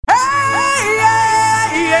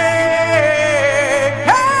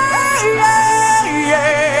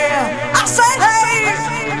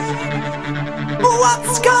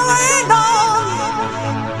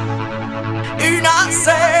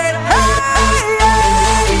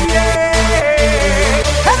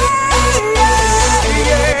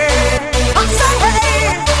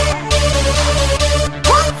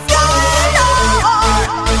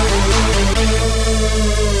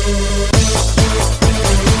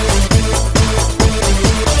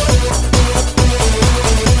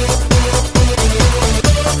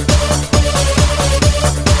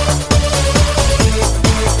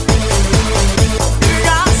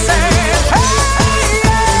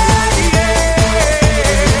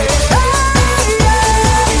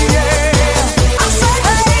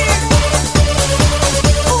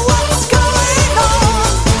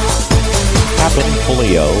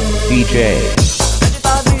DJ.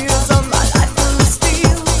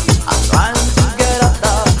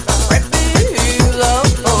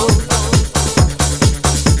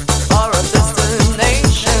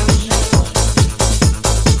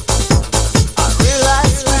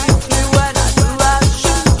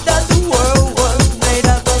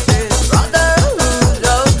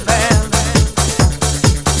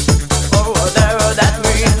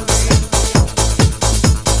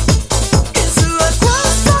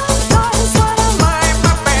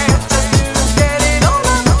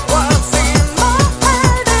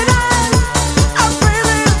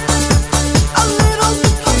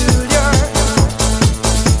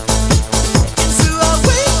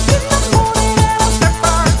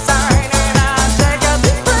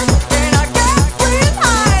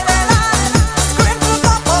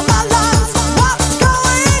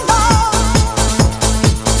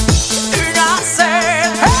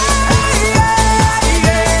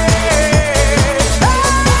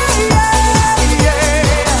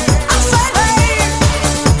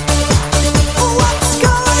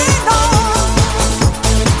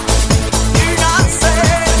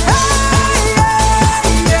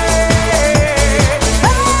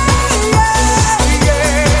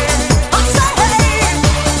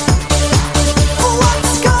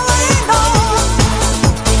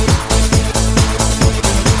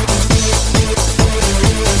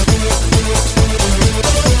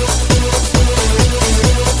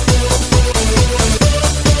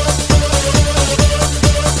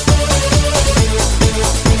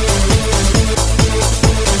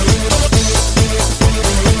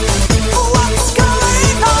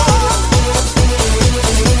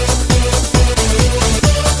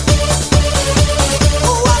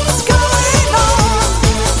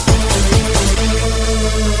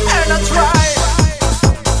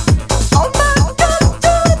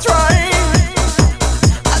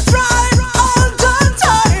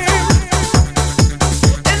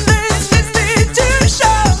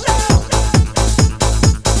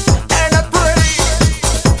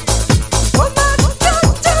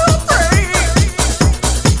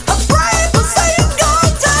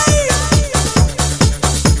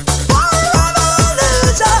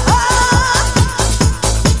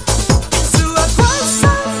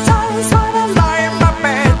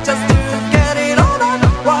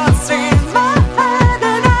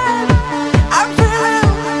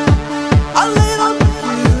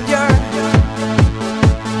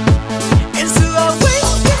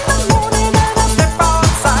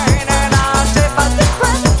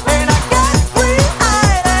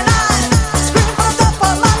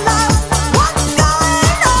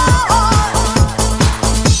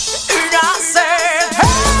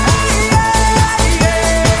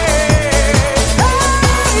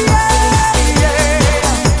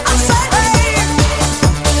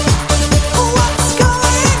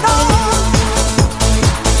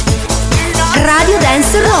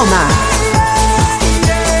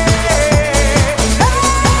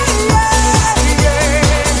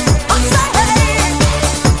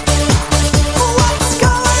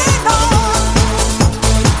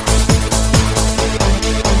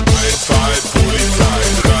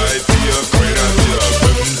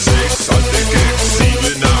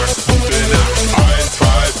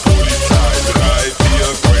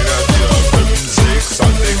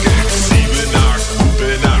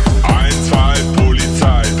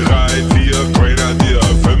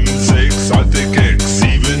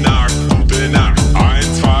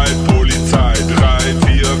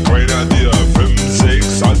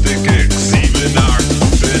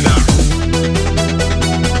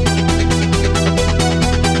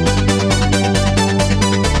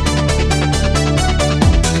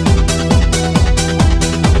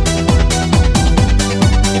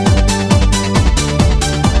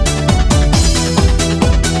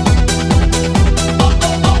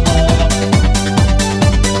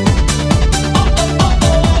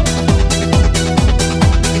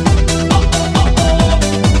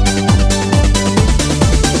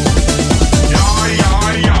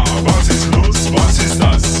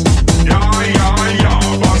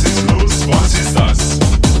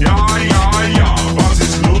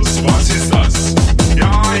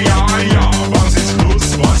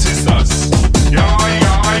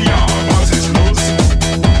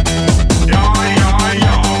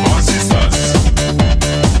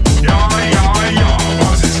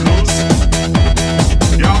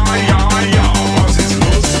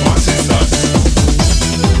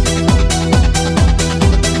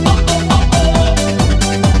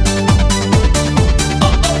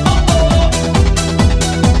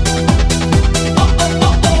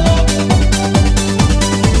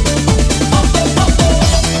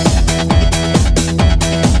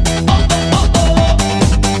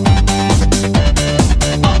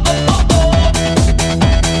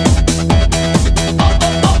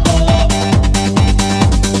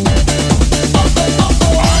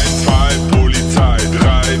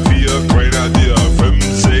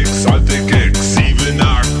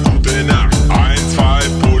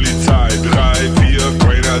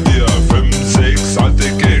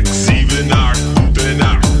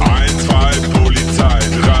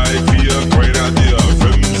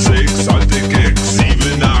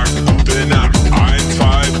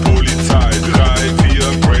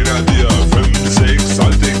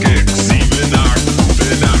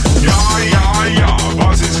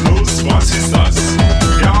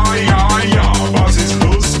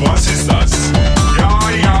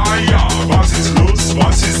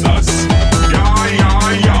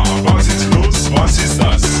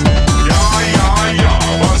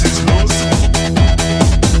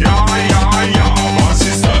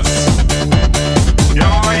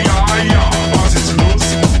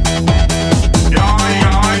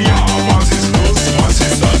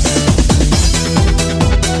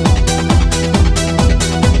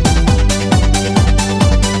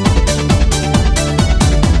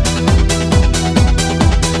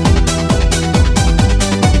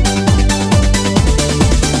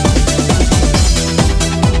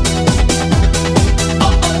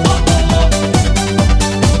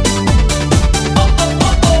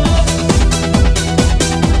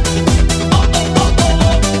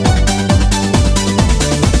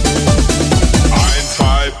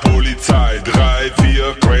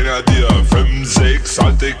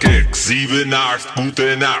 Gute Nacht,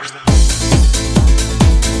 gute Nacht.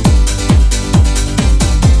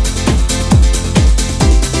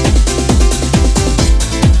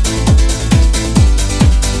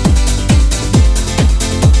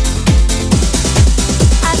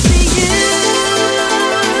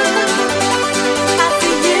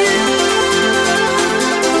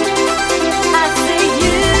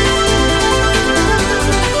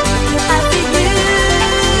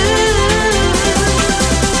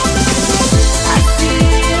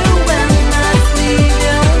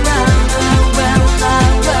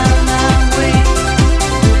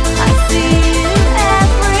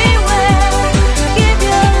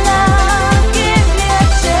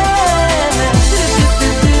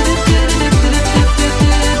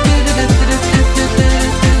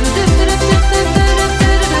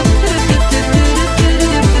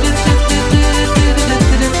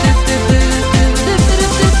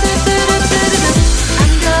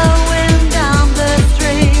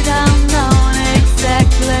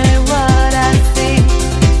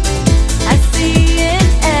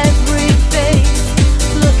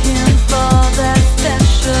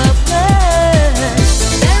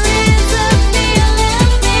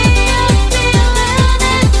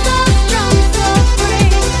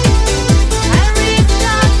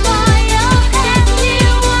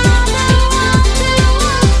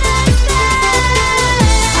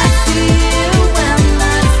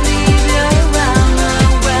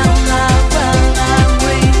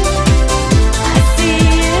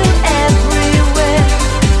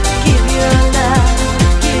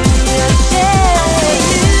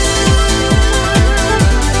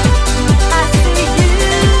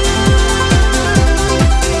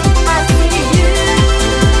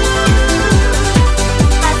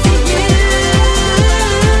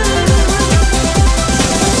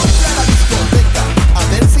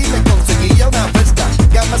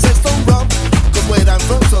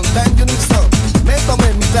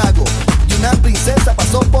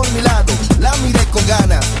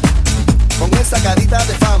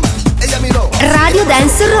 Radio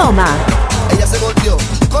Dance Roma. Ella se volvió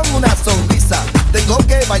con una sonrisa. Tengo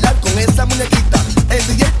que bailar con esa muñequita. El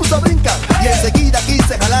DJ puso a brincar y enseguida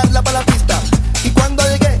quise jalarla para la pista. Y cuando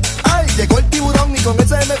llegué, ¡ay! Llegó el tiburón y con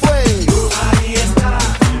ese me fue. Ahí está,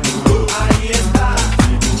 ahí está.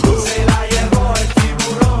 Se la llevó el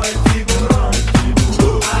tiburón, el tiburón.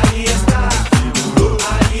 Ahí está,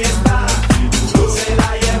 ahí está. Se la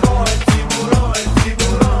llevó el tiburón, el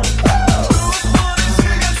tiburón.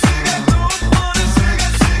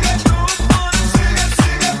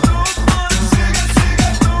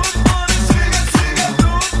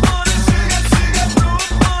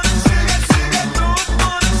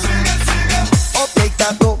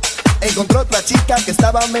 Encontró otra chica que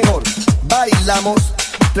estaba mejor. Bailamos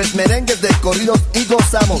 3 merengues de corridos y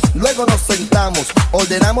gozamos. Luego nos sentamos,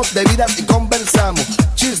 ordenamos bebidas y conversamos.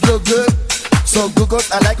 She's look good, so good 'cause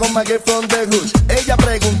I like on my girl from the hood. Ella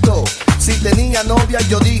preguntó si tenía novia,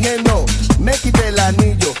 yo dije no. Me quité el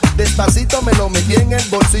anillo, despacito me lo metí en el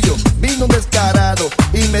bolsillo. Vino un descarado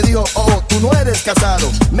y me dijo, oh, tú no eres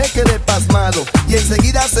casado. Me quedé pasmado y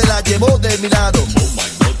enseguida se la llevó de mi lado. Oh my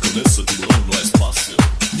God, con ese tiburón no es fácil.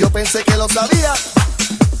 Yo pensé que lo sabía,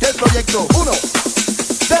 que el proyecto 1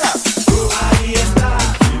 será. Ahí está,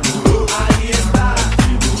 ahí está.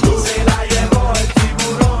 Se la llevó el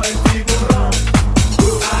tiburón, el tiburón.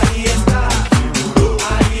 Ahí está,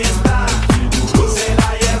 ahí está. Se la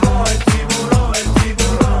llevó el tiburón, el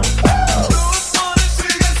tiburón.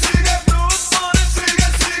 Sigue, sigue, blues, sigue,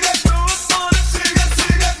 sigue, blues, sigue,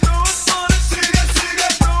 sigue, blues, sigue, sigue,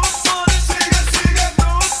 blues, sigue, sigue,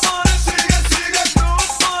 blues, sigue, sigue, blues,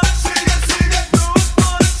 sigue, sigue, blues,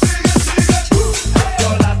 sigue, sigue, blues.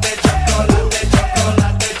 Chocolate, chocolate, chocolate.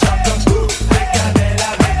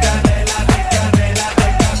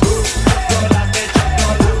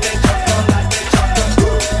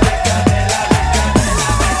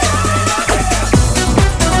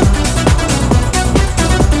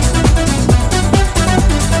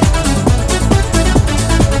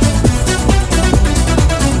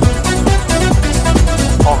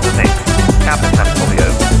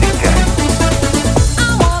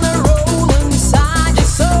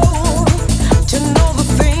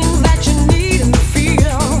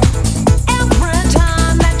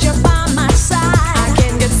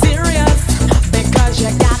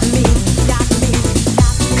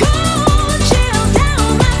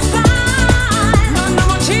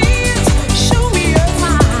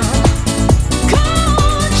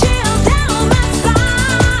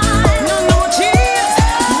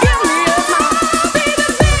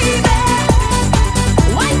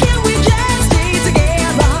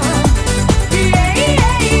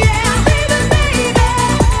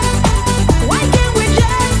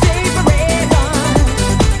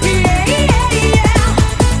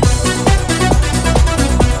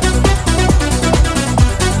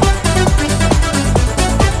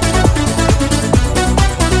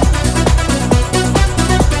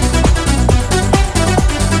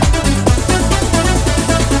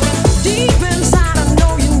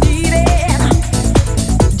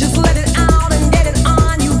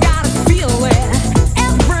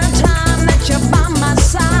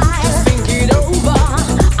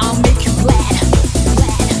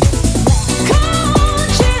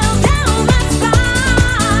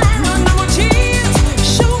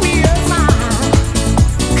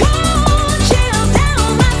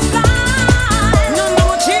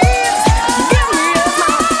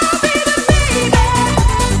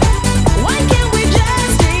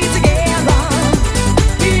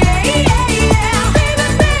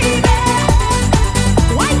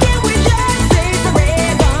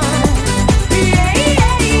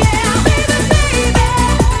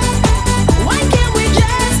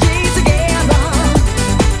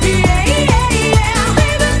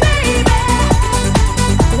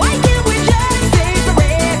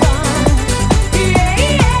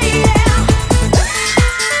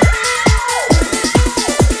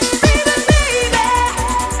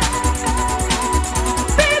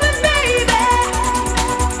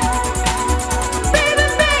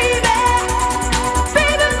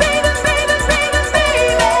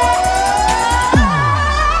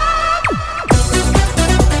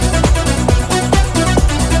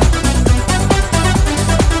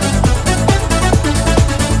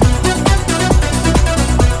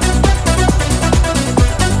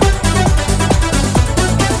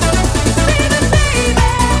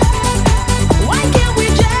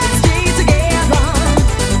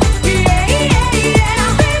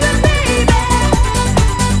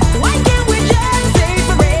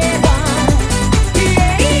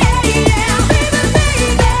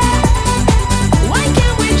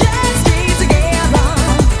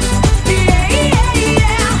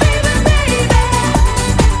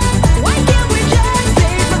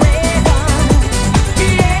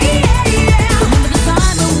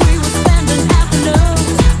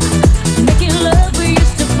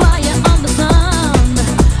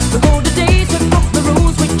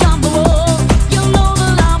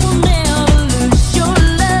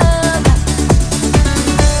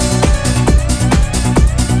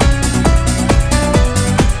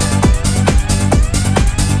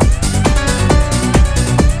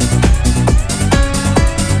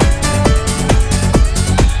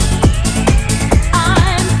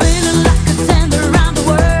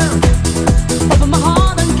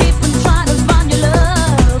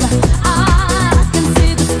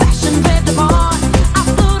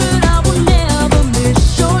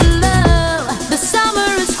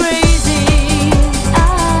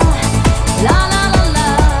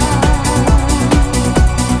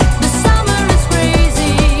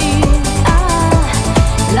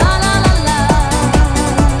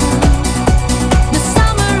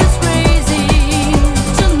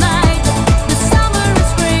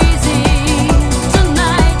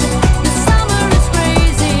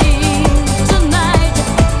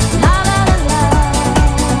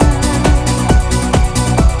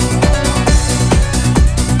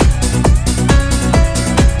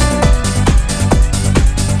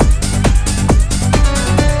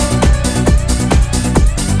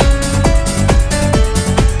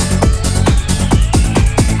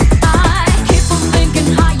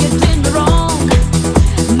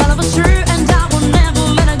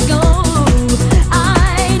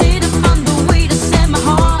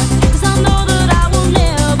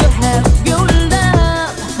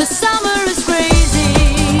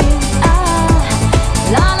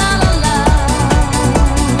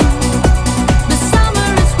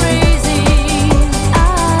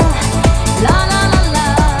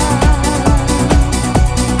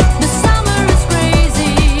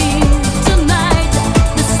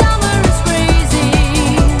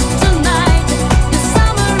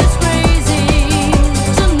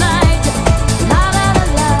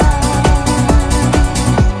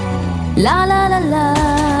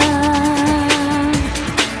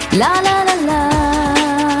 La la la la,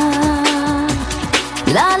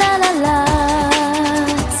 la la la la,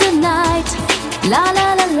 tonight, la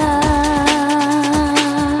la la la.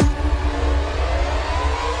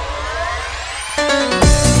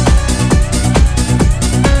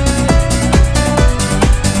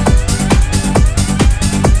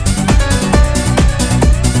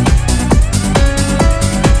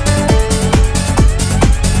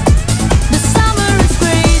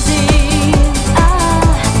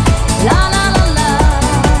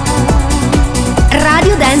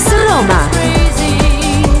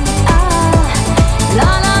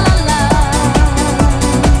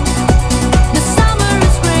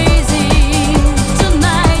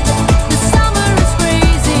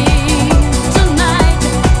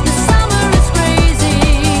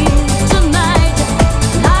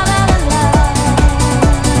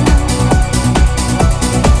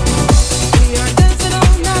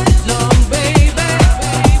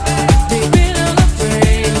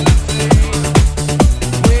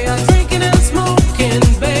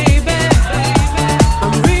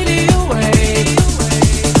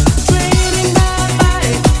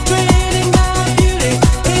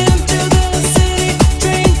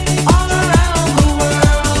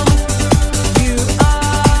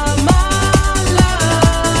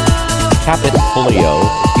 Polio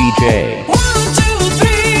DJ.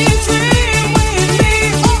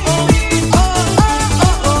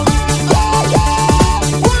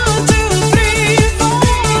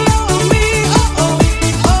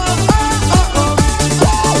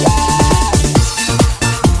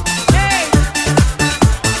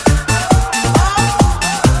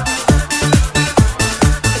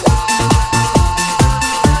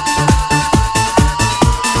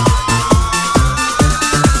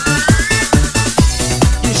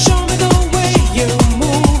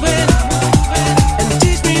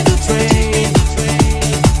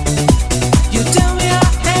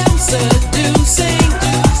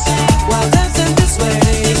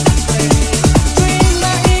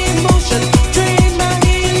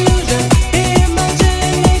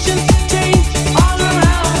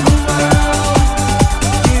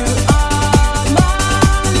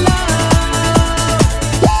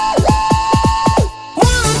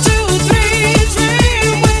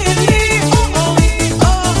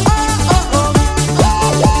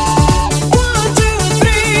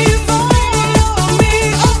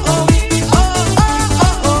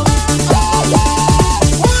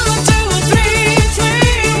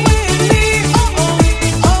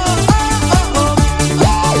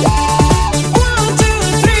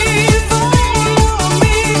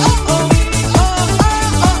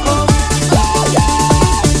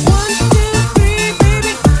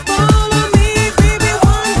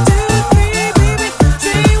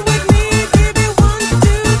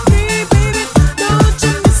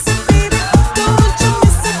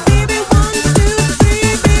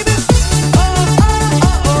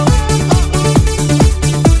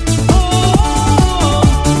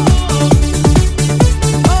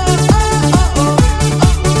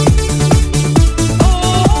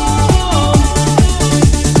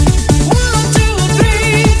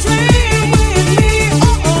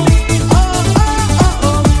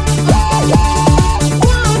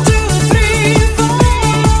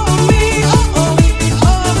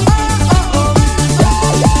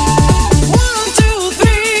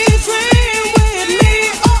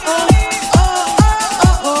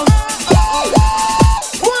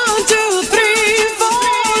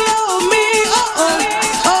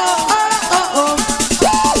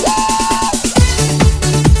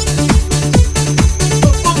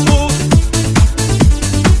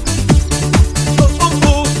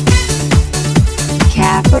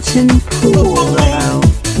 Puro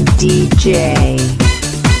DJ.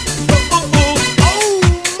 Oh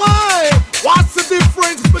my! What's the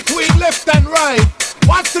difference between left and right?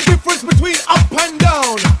 What's the difference between up and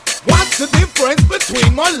down? What's the difference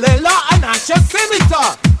between Malala and Asha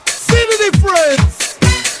Senator? See the difference?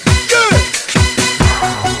 Good!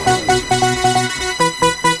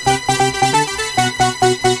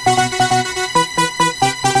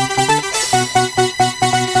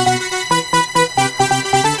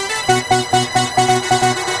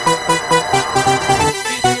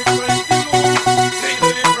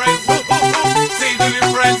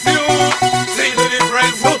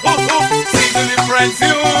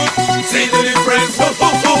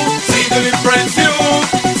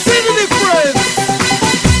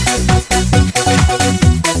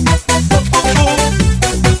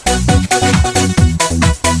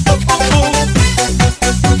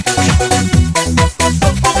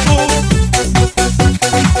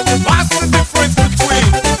 What's the difference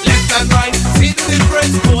between left and right? See the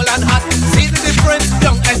difference?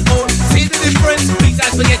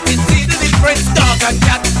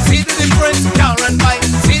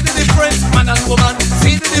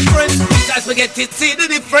 forget it. See the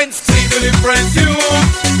difference. See the difference, you.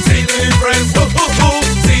 See the difference, oh, oh, oh.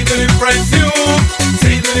 See the difference, you.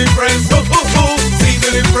 See the difference, oh, oh, oh. See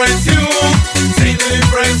the difference, you. See the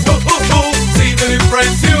difference, oh, oh, oh. See the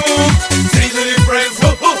difference, you. See the difference,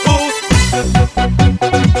 oh, oh, oh.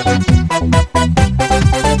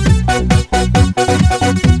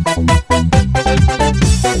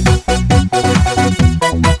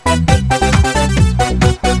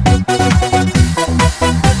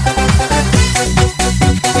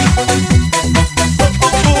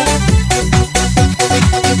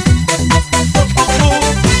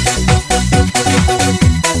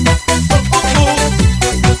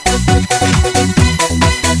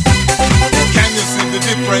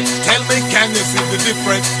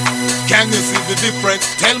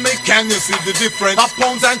 Tell me, can you see the difference? Up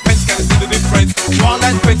pounds and pence, can you see the difference? Wall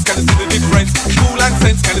and fence, can you see the difference? Cool and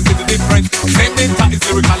sense, can you see the difference? Same data is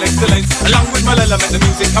lyrical excellence. Along with my element, the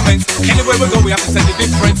music commence. Anywhere we go, we have to send the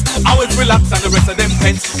difference. Always relax and the rest of them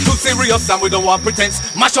tense. Too serious and we don't want pretense.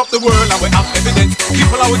 Mash up the world and we have evidence.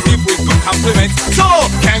 People always give with good compliments. So,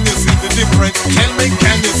 can you see the difference? Tell me,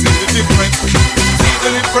 can you see the difference? See the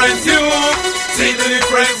difference, you. See the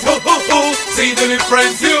difference, ho ho ho. See the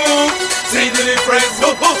difference, you. See the difference,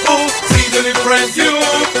 ho ho ho. See the difference, you.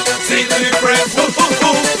 See the difference, ho ho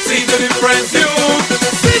ho. See the difference, you.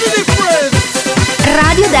 See the difference.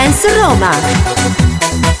 Radio Dance Roma.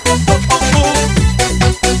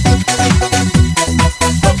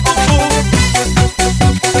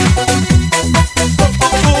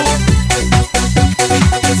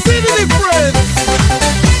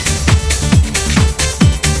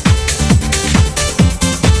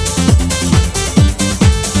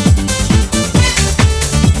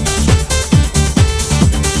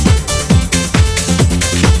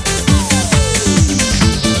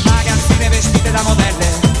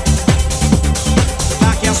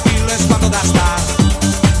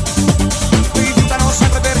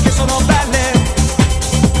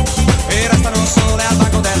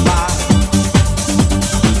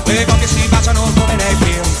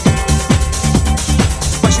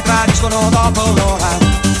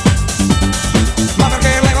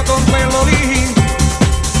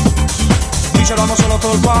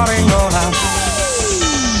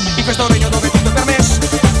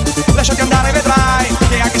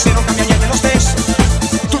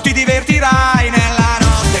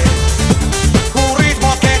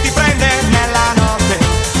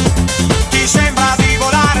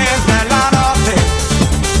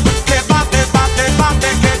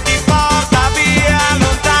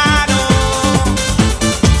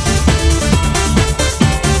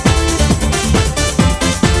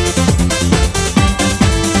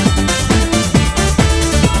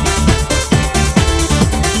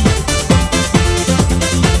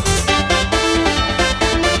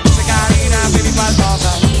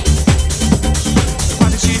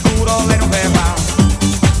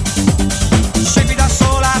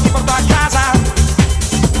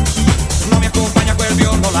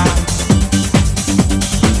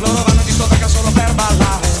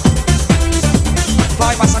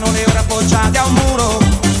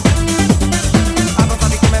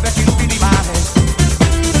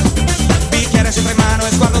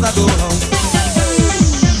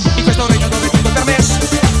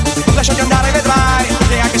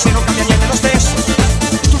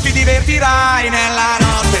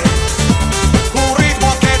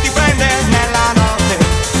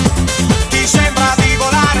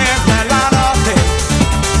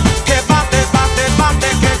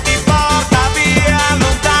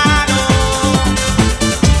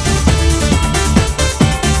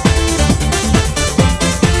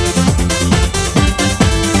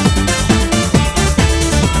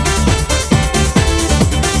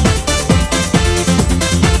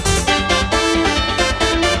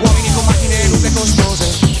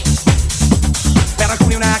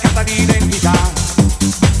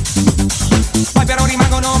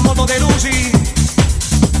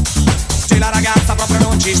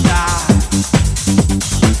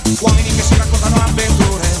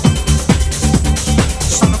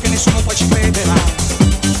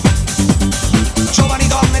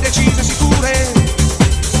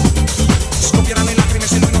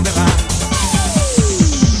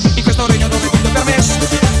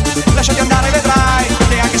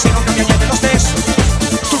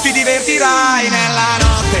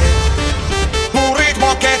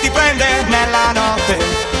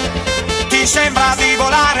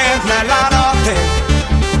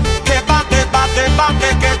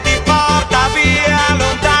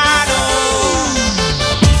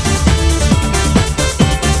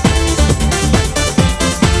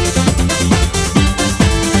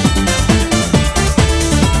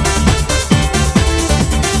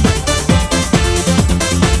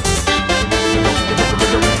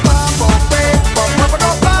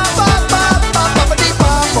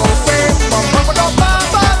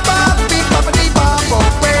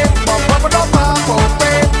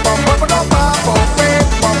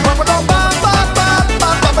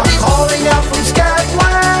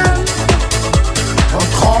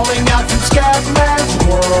 from Scatman's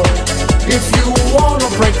world. If you wanna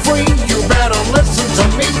break free, you better listen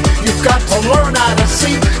to me. You've got to learn how to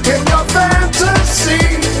see in your fantasy.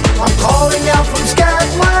 I'm calling out from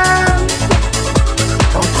Scatman.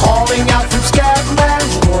 I'm calling out from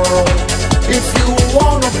Scatman's world. If you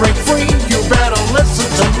wanna break free, you better listen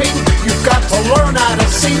to me. You've got to learn how to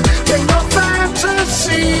see in your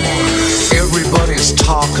fantasy. Everybody's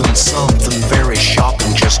talking something very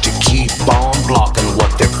shocking just to keep on blocking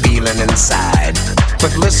what they're feeling inside.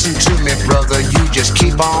 But listen to me, brother, you just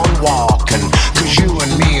keep on walking, 'cause you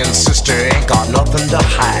and me and sister ain't got nothing to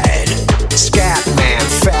hide. Scat man,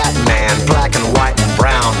 fat man, black and white and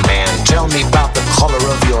brown man, tell me about the color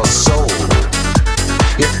of your soul.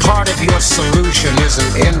 If part of your solution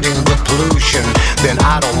isn't ending the pollution, then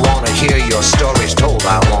I don't want to hear your stories told.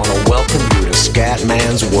 I want to welcome you to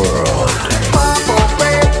Scatman's world.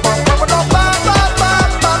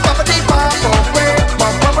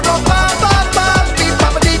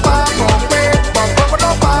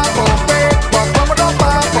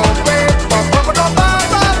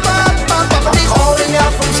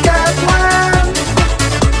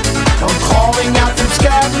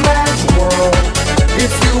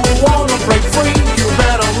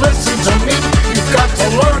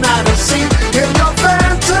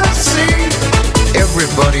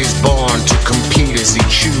 Everybody's born to compete as he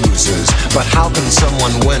chooses, but how can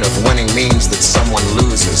someone win if winning means that someone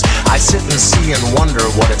loses? I sit and see and wonder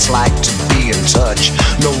what it's like to be in touch.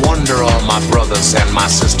 No wonder all my brothers and my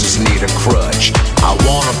sisters need a crutch. I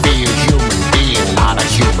wanna be a human being, not a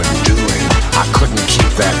human doing. I couldn't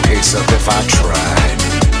keep that pace up if I tried.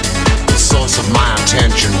 The source of my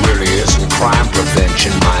intention really isn't crime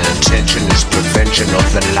prevention. My intention is prevention of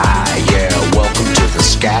the lie. Yeah, welcome to the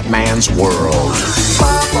Scatman's world.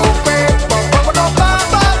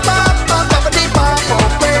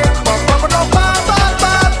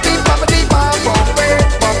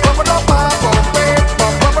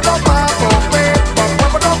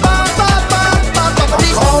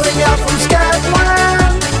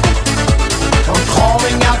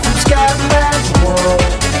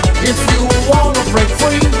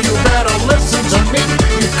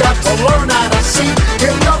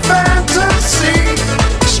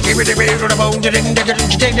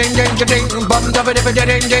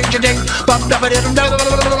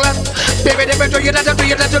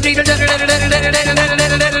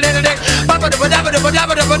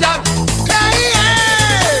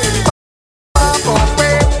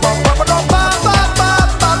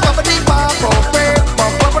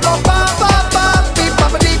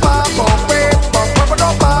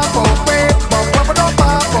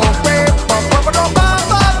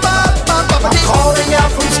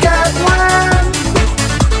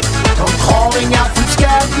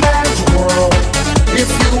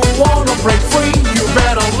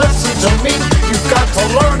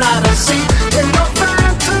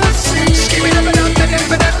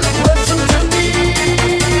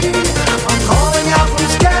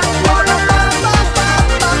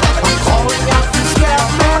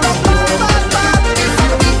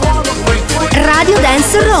 Radio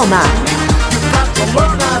Dance Roma.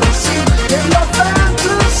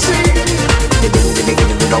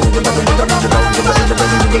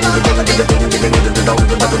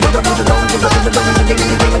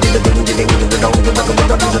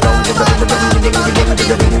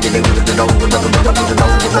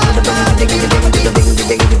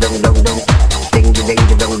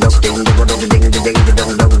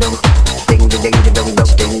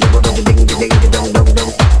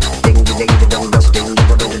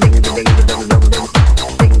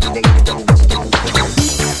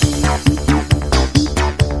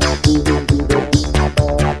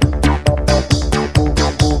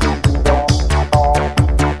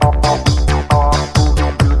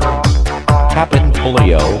 Captain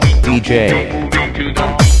Polio, DJ.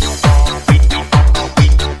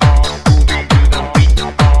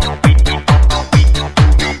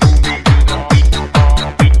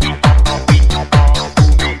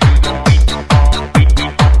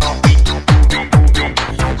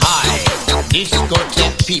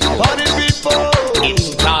 Discotheque people, party people,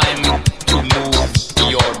 it's time to move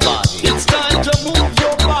your body. It's time to move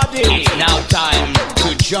your body. It's now time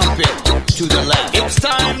to jump it to the left. It's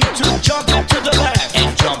time to jump it to the left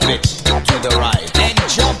and jump it to the right and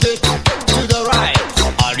jump it to the right.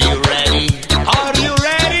 Are you ready? Are you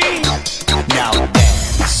ready? Now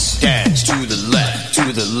dance, dance to the left,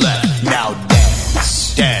 to the left. Now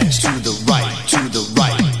dance, dance to the right, to the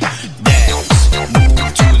right.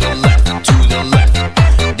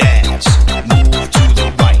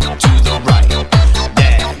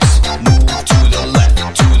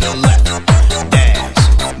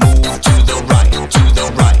 Move to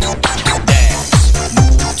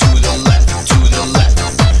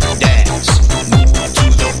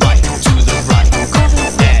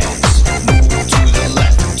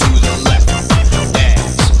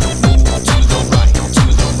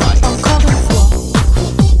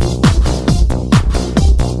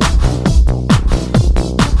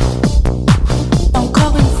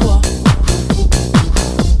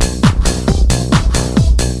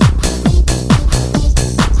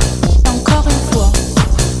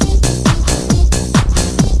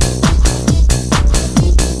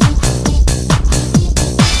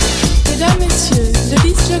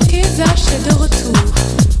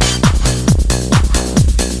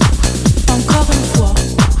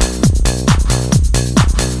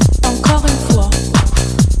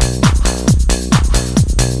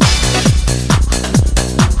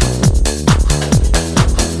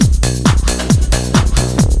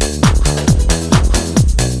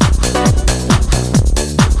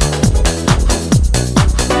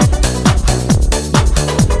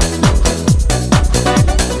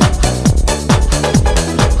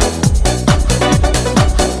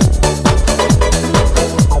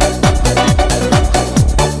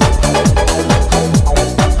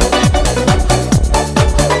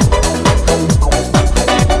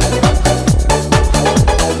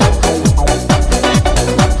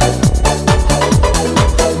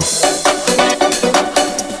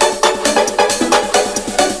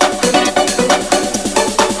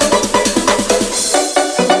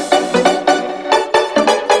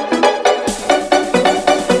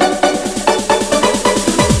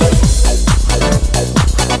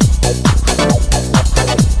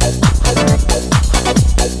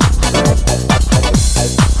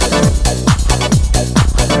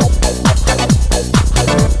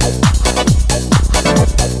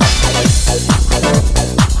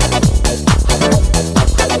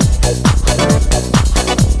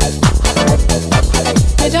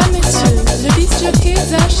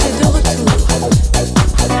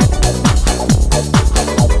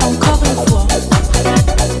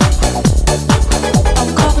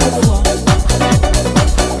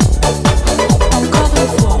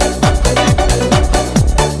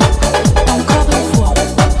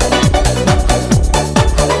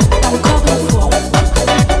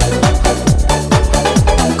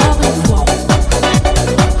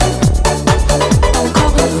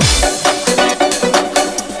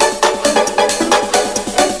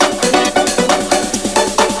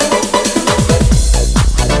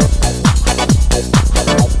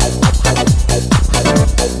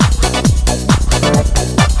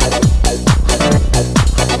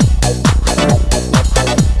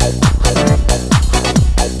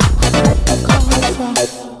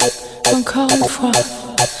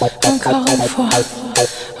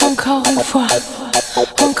fois, encore une fois,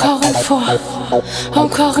 encore une fois,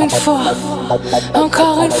 encore une fois,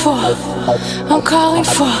 encore une fois, encore une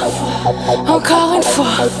fois, encore une fois,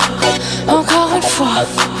 encore une fois,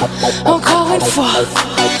 encore une fois,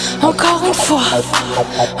 encore une fois,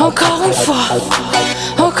 encore une fois,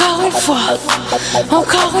 encore une fois,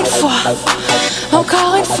 encore une fois,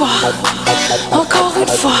 encore une fois, encore une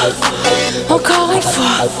fois, encore une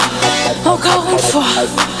fois, encore une fois,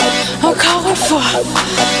 encore une fois,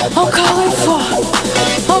 encore une fois,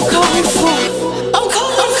 encore une fois, encore.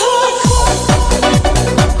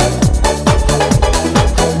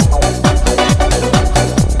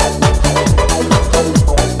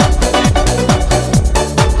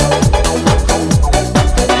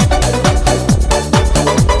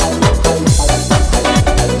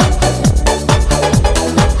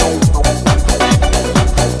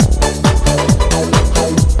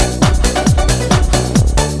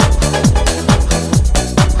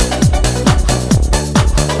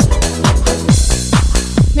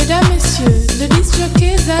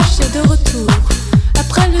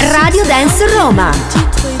 Radio Dance Roma.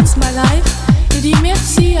 Titre It's My Life et dit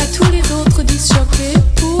merci à tous les autres disc-jockeys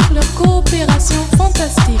pour leur coopération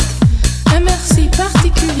fantastique. Un merci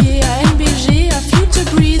particulier à NBG, à Future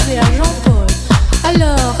Breeze et à Jean-Paul.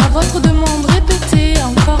 Alors, à votre demande, répétez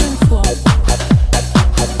encore une fois.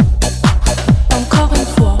 Encore une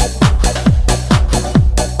fois.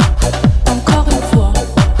 Encore une fois.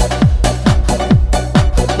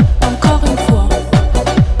 Encore une fois.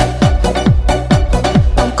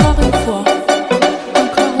 Encore une fois.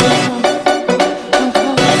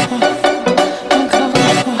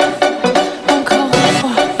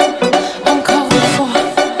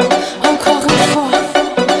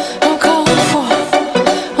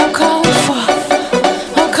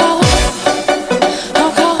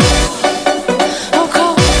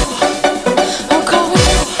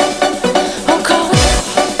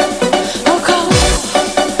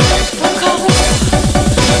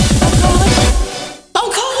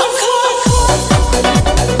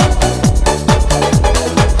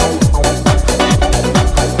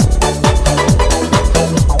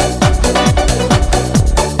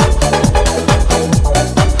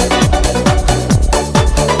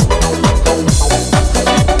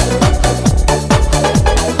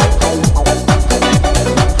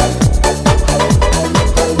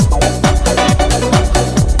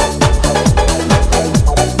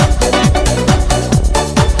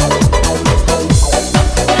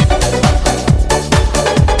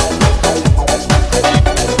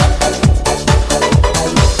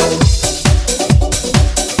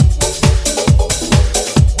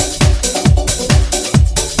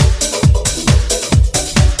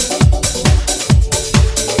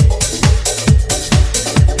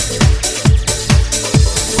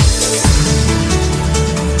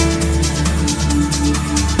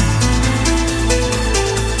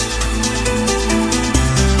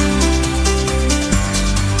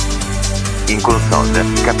 In console,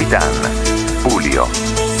 Capitan, Julio,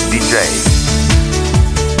 DJ.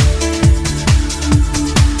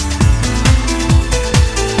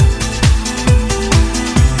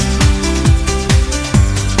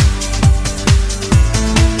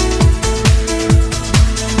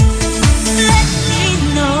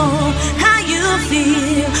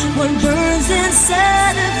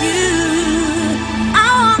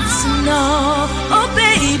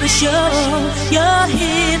 Your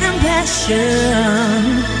hidden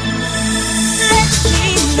passion. Let me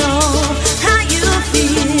know how you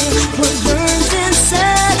feel, what burns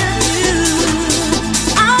inside of you.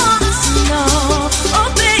 I want to know, oh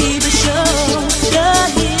baby, show your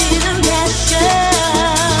hidden passion.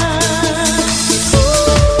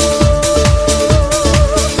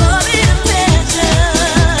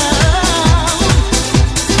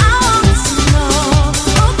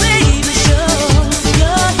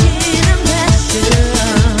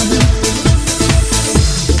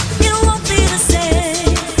 You won't be the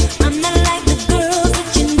same. I'm not like the girls that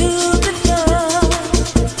you knew before.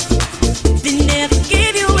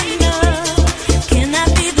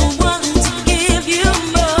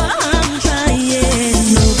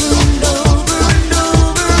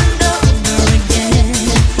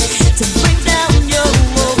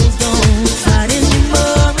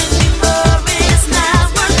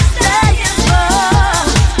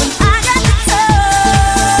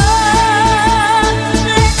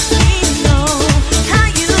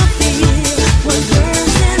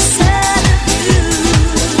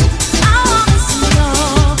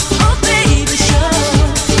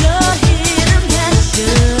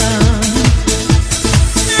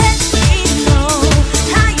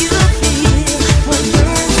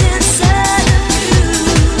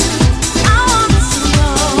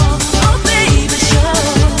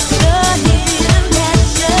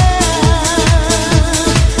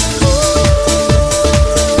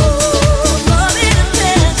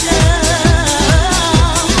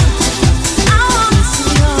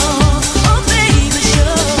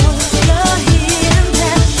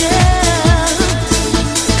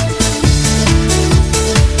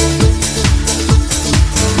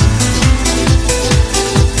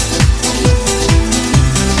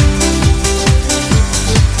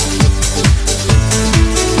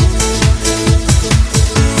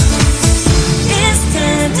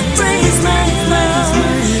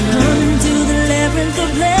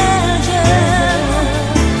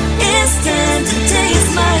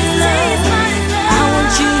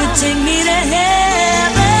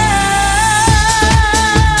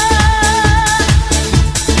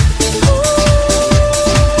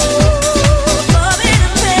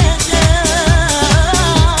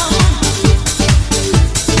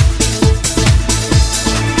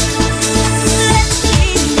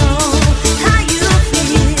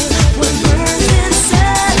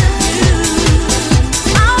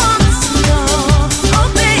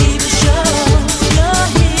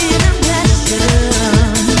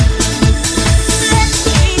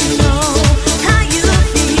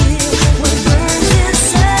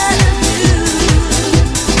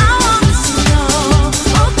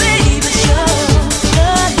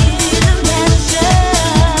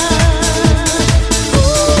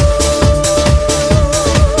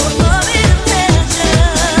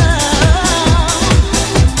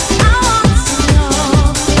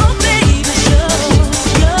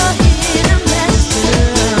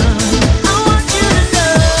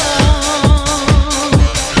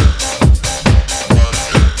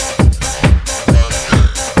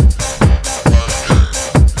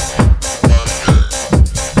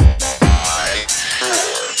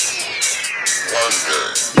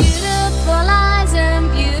 Beautiful eyes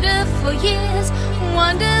and beautiful years,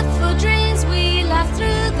 wonderful dreams. We laugh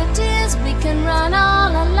through the tears. We can run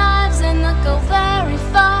all our lives and not go very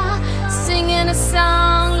far, singing a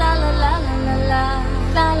song. La la la la la la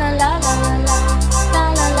la la la la la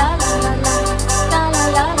la la la la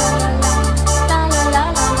la la.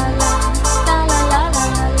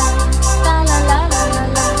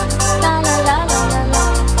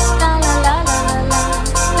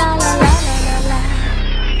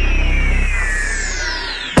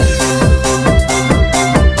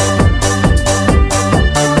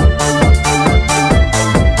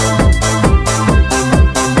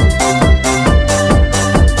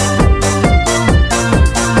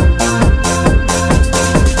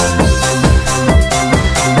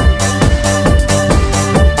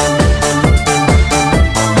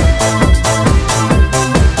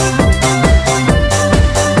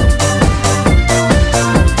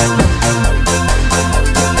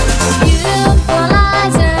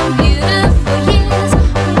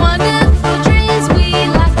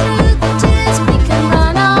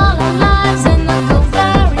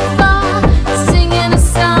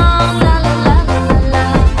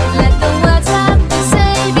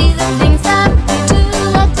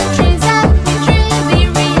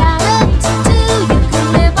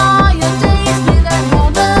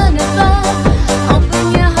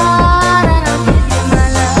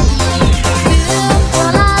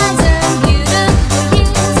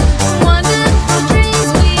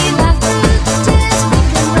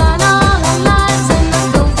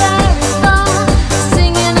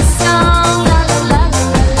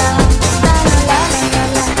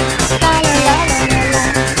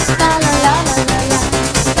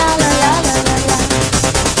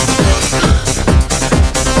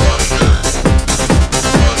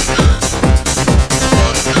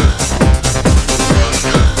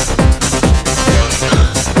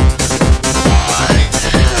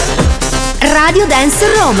 Radio Dance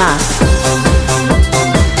Roma.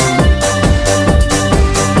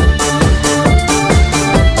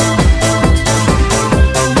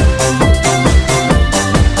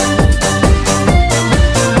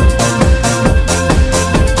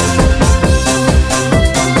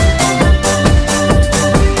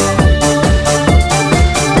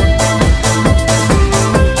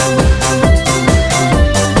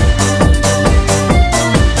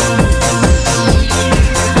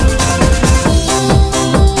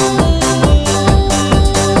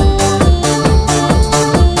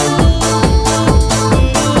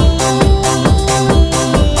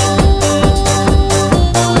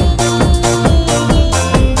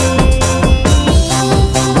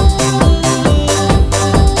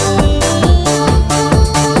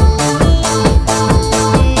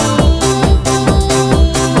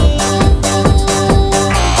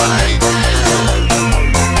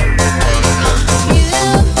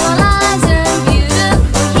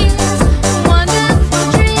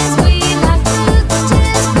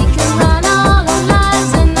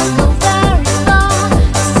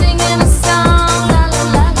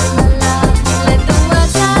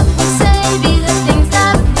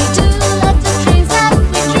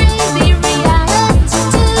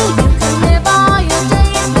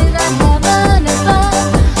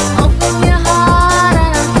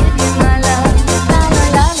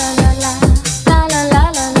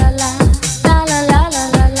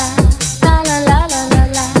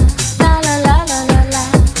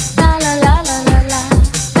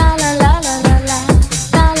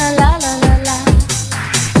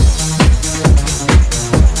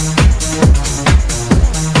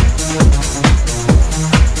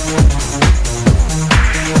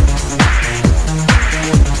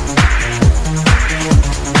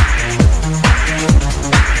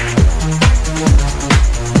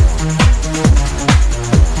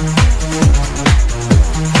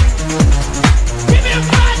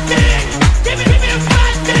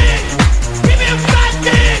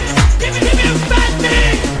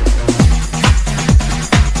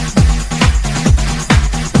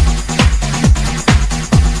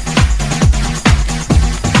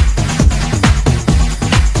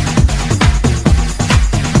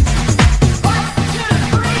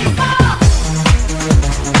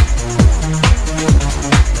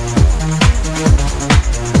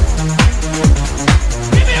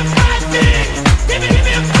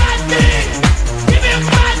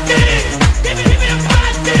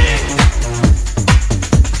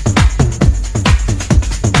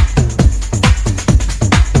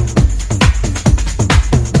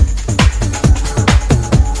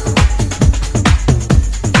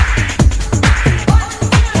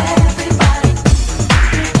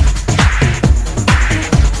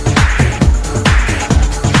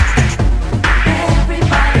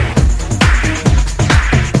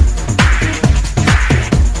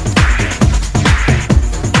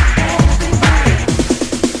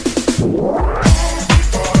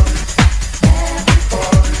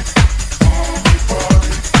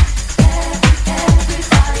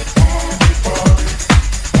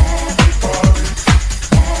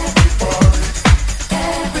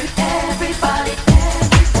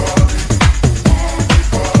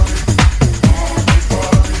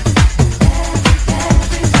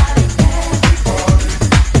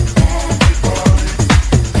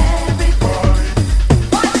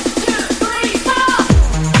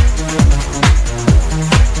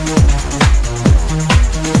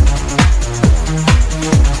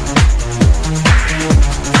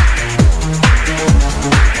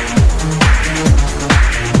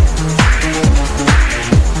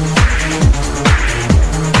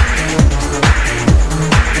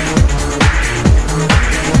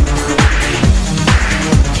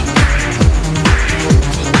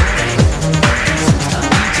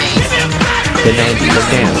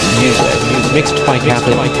 90s dance music, mixed by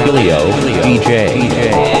Captain Filio,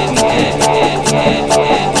 DJ.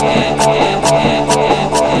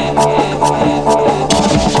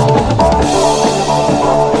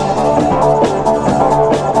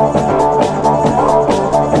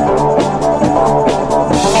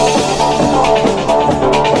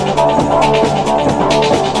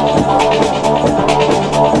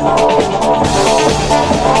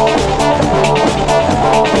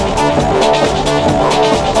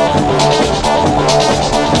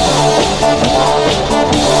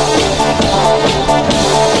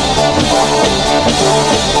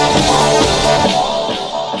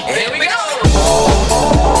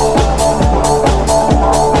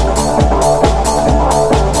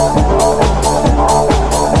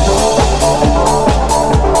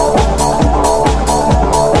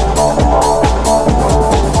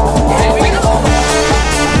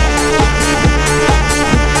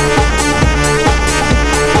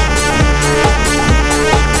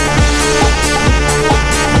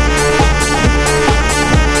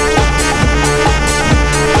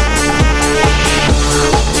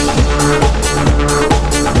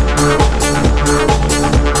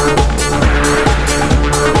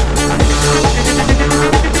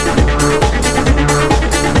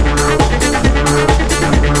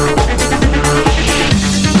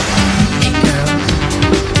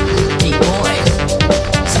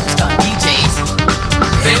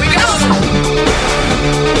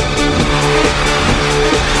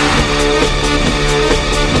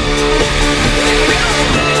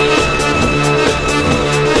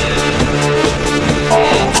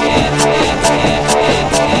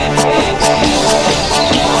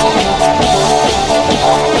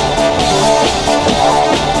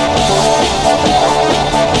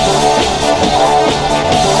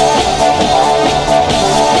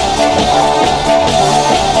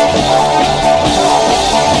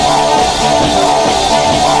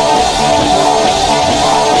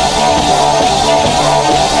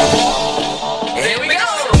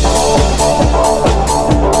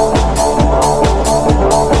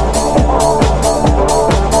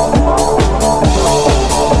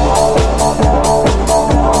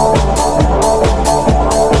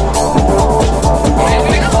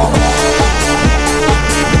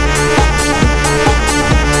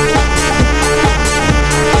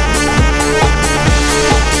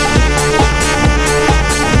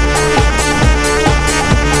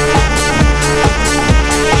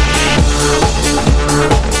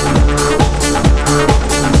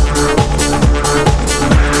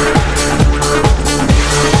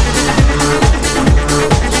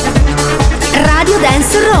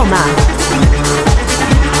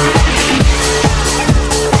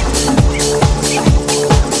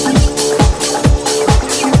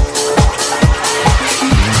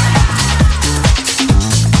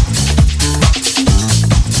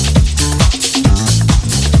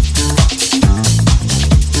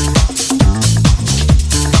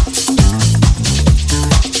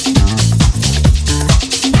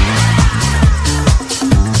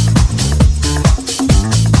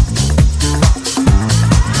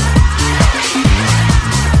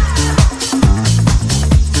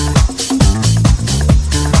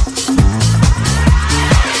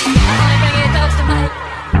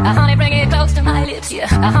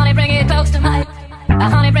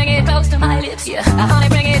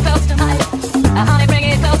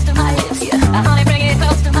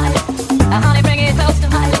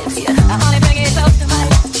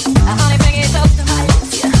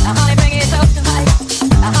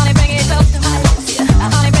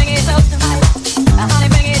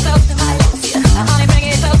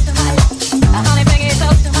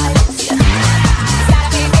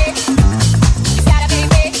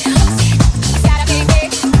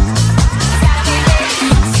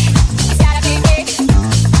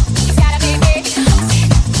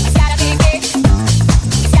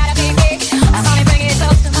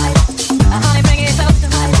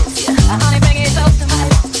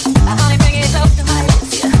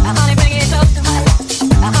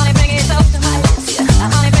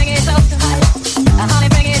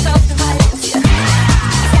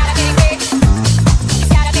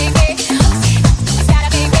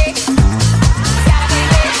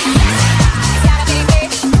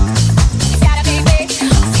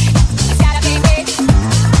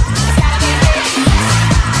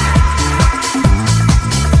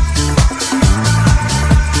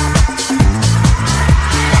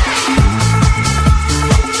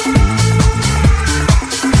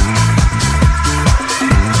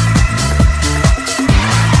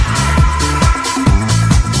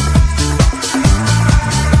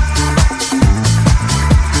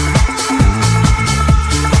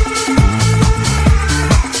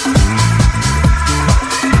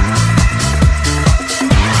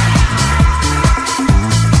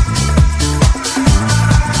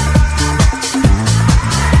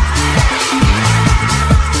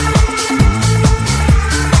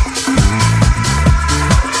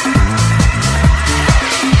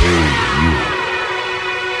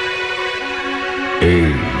 Hey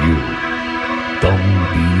you, don't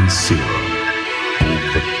be silly. Put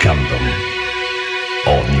the condom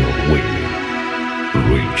on your way.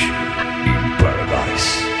 Rich in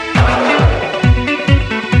paradise.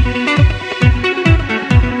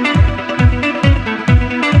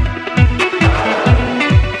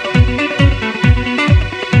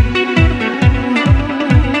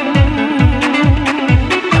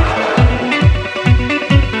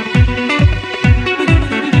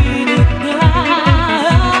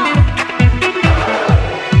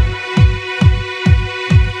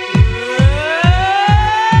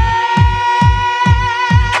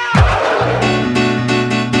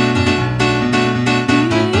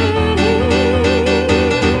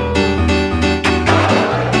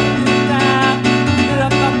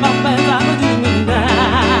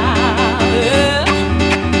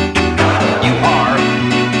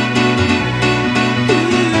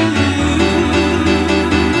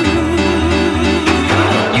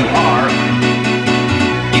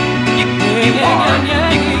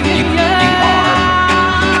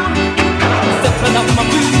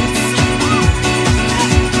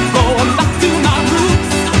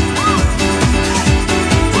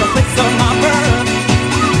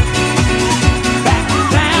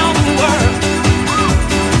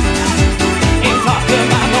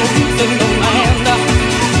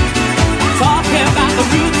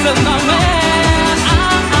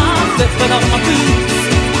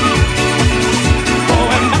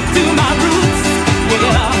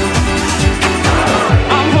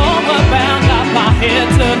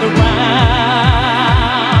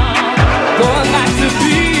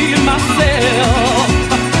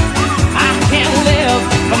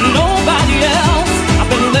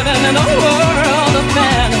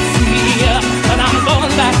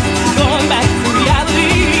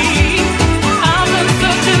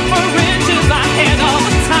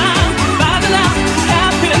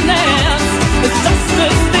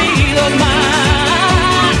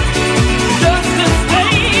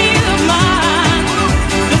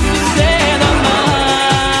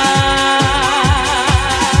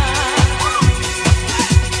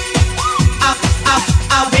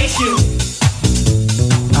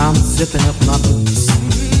 zipping up my boots.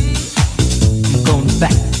 I'm going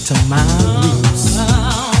back to my roots,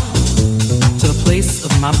 to the place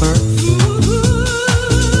of my birth,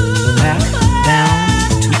 back down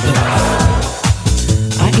to earth.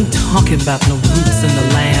 I ain't talking about no roots in the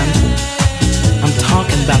land, I'm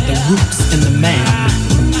talking about the roots in the man.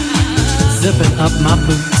 Zipping up my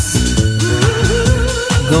boots,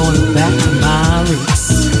 going back to my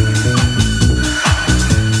roots.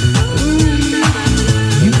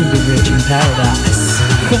 You can be rich in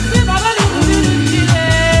paradise.